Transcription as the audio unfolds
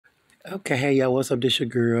Okay, hey y'all, what's up? This your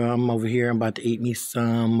girl. I'm over here. I'm about to eat me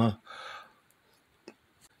some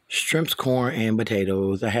shrimps, corn, and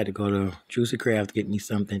potatoes. I had to go to Juicy Crab to get me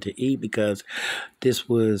something to eat because this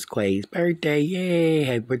was Quay's birthday. Yay!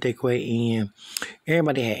 Happy birthday, Quay! And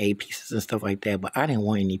everybody had ate pizzas and stuff like that, but I didn't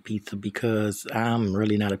want any pizza because I'm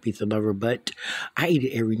really not a pizza lover. But I eat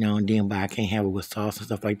it every now and then, but I can't have it with sauce and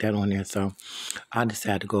stuff like that on there. So I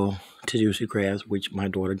decided to go to Juicy Crabs, which my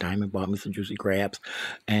daughter Diamond bought me some Juicy Crabs,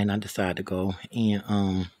 and I decided to go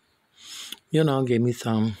and get me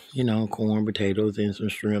some, corn, potatoes, and some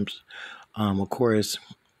shrimps. Of course,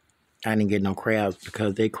 I didn't get no crabs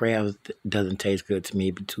because their crabs doesn't taste good to me.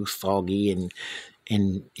 It be too soggy and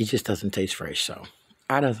it just doesn't taste fresh. So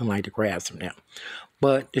I doesn't like the crabs from them.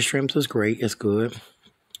 But the shrimps is great. It's good.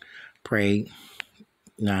 Pray.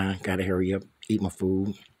 Nah, gotta hurry up. Eat my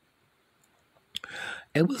food.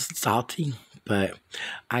 It was salty, but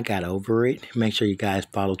I got over it. Make sure you guys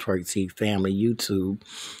follow Twerk T Family YouTube.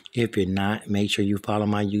 If you're not, make sure you follow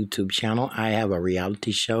my YouTube channel. I have a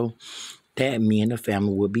reality show that me and the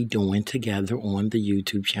family will be doing together on the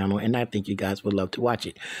YouTube channel, and I think you guys would love to watch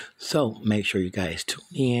it. So make sure you guys tune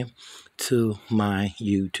in to my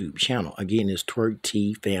YouTube channel. Again, it's Twerk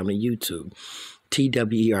T Family YouTube.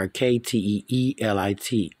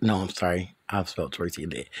 TWERKTEELIT. No, I'm sorry. I've spelled Twerk T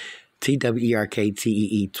there.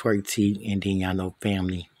 TWERKTEE Twerk T, and then y'all know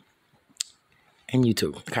family and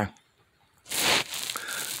YouTube. Okay.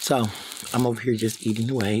 So I'm over here just eating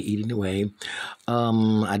away.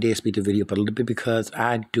 I did speed the video up a little bit because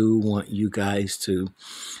I do want you guys to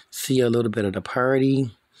see a little bit of the party.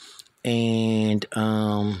 And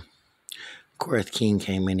of course, King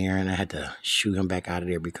came in there and I had to shoot him back out of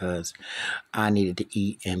there because I needed to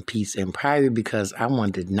eat in peace and private because I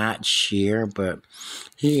wanted to not share, but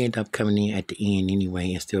he ended up coming in at the end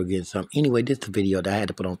anyway and still getting some. Anyway, this is the video that I had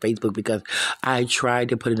to put on Facebook because I tried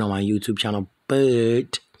to put it on my YouTube channel,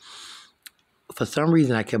 but for some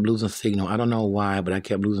reason I kept losing signal. I don't know why, but I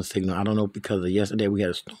kept losing signal. I don't know because of yesterday we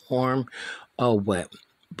had a storm or what,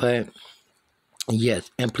 but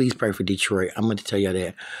yes, and please pray for Detroit. I'm going to tell you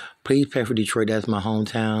that. Please pray for Detroit. That's my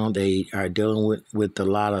hometown. They are dealing with a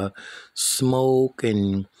lot of smoke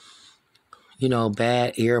and,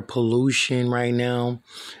 bad air pollution right now.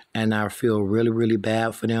 And I feel really, really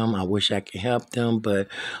bad for them. I wish I could help them. But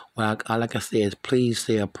like I said, is please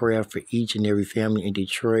say a prayer for each and every family in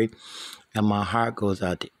Detroit. And my heart goes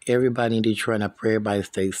out to everybody in Detroit. And I pray everybody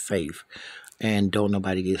stays safe and don't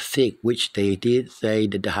nobody get sick, which they did say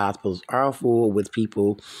that the hospitals are full with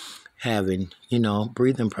people having,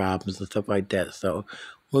 breathing problems and stuff like that. So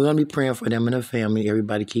we're going to be praying for them and their family.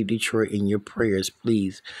 Everybody keep Detroit in your prayers,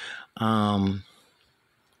 please. Look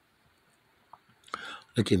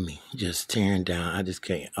at me, just tearing down. I just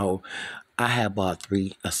can't. Oh, I had bought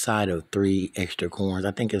a side of 3 extra corns.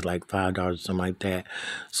 I think it's like $5 or something like that.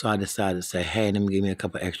 So I decided to say, hey, let me give me a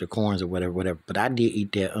couple extra corns or whatever. But I did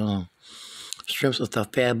eat that shrimps and stuff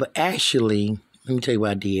fast. But actually, let me tell you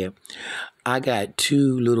what I did. I got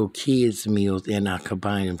 2 little kids meals and I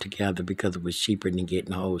combined them together because it was cheaper than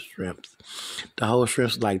getting the whole shrimps. The whole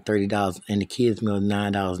shrimps was like $30 and the kids meal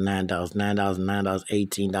 $9, $9,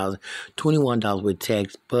 $18, $21 with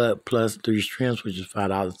tax, but plus 3 shrimps, which is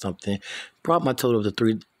 $5 something, brought my total to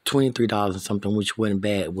 $23 and something, which wasn't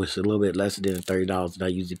bad, which is a little bit less than the $30 that I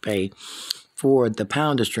usually pay for the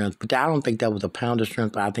pound of shrimp. But I don't think that was a pound of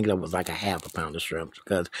shrimp. I think that was like a half a pound of shrimp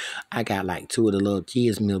because I got like 2 of the little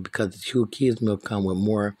kids meal because the 2 kids meal come with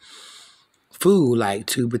more food, like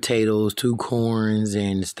 2 potatoes, 2 corns,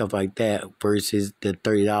 and stuff like that, versus the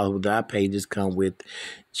 $30 that I paid just come with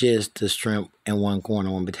just the shrimp and 1 corn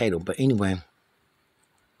and 1 potato. But anyway,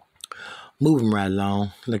 moving right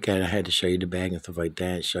along. Look at it. I had to show you the bag and stuff like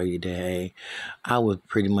that. Show you that, hey, I was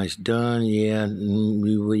pretty much done. Yeah.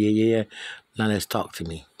 Now let's talk to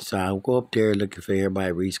me. So I'll go up there looking for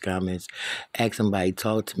everybody, read comments, ask somebody,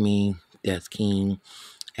 talk to me. That's King.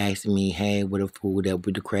 Asking me, hey, where the food at,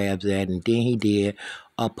 with the crabs at? And then he did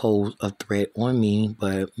oppose a threat on me,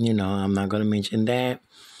 but, I'm not going to mention that.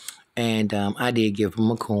 And I did give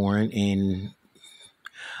him a corn, and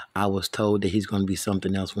I was told that he's going to be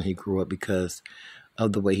something else when he grew up because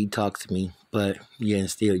of the way he talks to me. But, yeah, and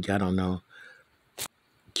still, y'all don't know.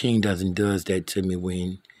 King does that to me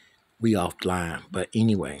when we offline. But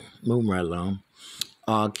anyway, moving right along.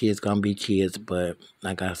 All kids going to be kids, but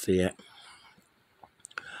like I said,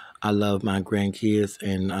 I love my grandkids,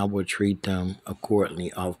 and I will treat them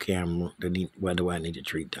accordingly off camera, whether I need to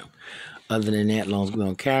treat them. Other than that, as long as we're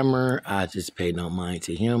on camera, I just pay no mind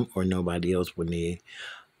to him or nobody else when they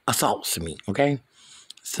assaults me, okay?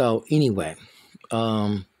 So, anyway,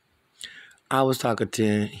 I was talking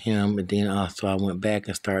to him, but then also I went back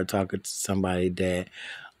and started talking to somebody that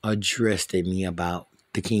addressed me about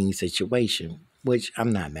the King situation, which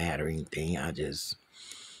I'm not mad or anything. I just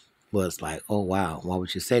was like, oh, wow, why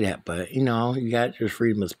would you say that? But, you know, you got your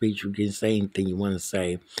freedom of speech. You can say anything you want to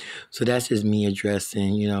say. So that's just me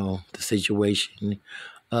addressing, you know, the situation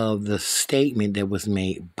of the statement that was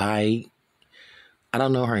made by, I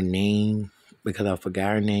don't know her name because I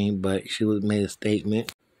forgot her name, but she made a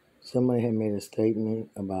statement. Somebody had made a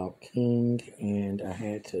statement about King, and I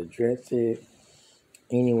had to address it.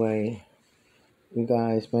 Anyway, you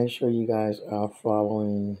guys, make sure you guys are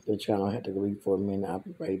following the channel. I had to leave for a minute. I'll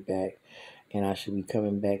be right back. And I should be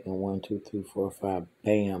coming back in 1, 2, 3, 4, 5.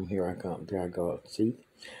 Bam, here I come. There I go. See?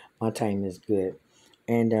 My time is good.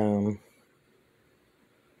 And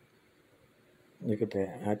look at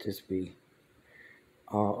that. I just be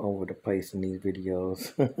all over the place in these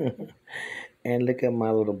videos. And look at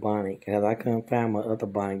my little bonnet, because I couldn't find my other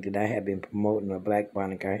bonnet that I had been promoting, a black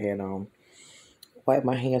bonnet I had on. Wipe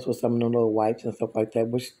my hands with some of them little wipes and stuff like that,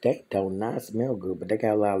 which they do not smell good, but they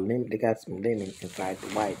got a lot of lemon. They got some lemon inside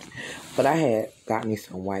the wipes. But I had got me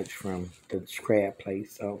some wipes from the crab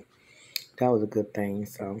place, so that was a good thing.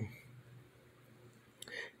 So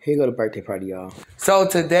here go the birthday party, y'all. So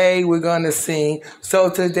today we're gonna sing.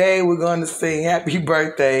 Happy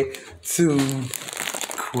birthday to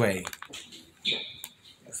Quay.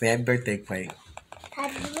 Say happy birthday, Quay.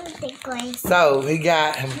 Happy birthday, Quay. So he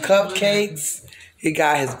got him cupcakes. He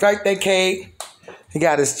got his birthday cake. He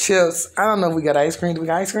got his chips. I don't know if we got ice cream. Do we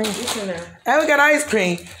got ice cream? And we got ice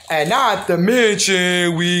cream. And not to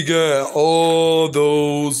mention, we got all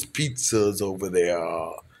those pizzas over there.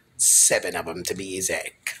 7 of them to be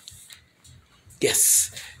exact.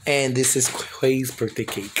 Yes. And this is Quay's birthday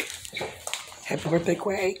cake. Happy birthday,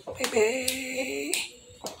 Quay. Baby.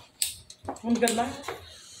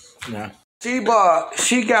 No.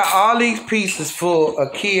 She got all these pieces for a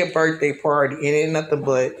kid birthday party, and it ain't nothing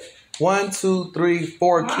but 1, 2, 3,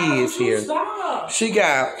 4 kids here. She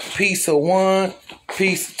got piece of 1,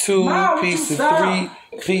 piece of 2, piece of 3,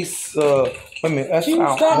 piece of, wait a minute, that's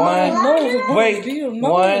out.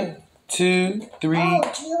 1, 2, 3,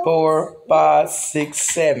 4, 5, 6,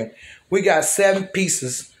 7. We got 7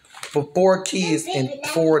 pieces for 4 kids and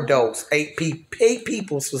 4 adults. 8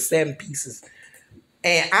 people for 7 pieces.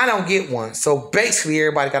 And I don't get one. So basically,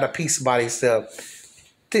 everybody got a piece by themselves.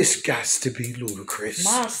 This got to be ludicrous.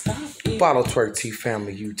 Bottle Twerk Tea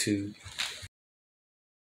Family YouTube.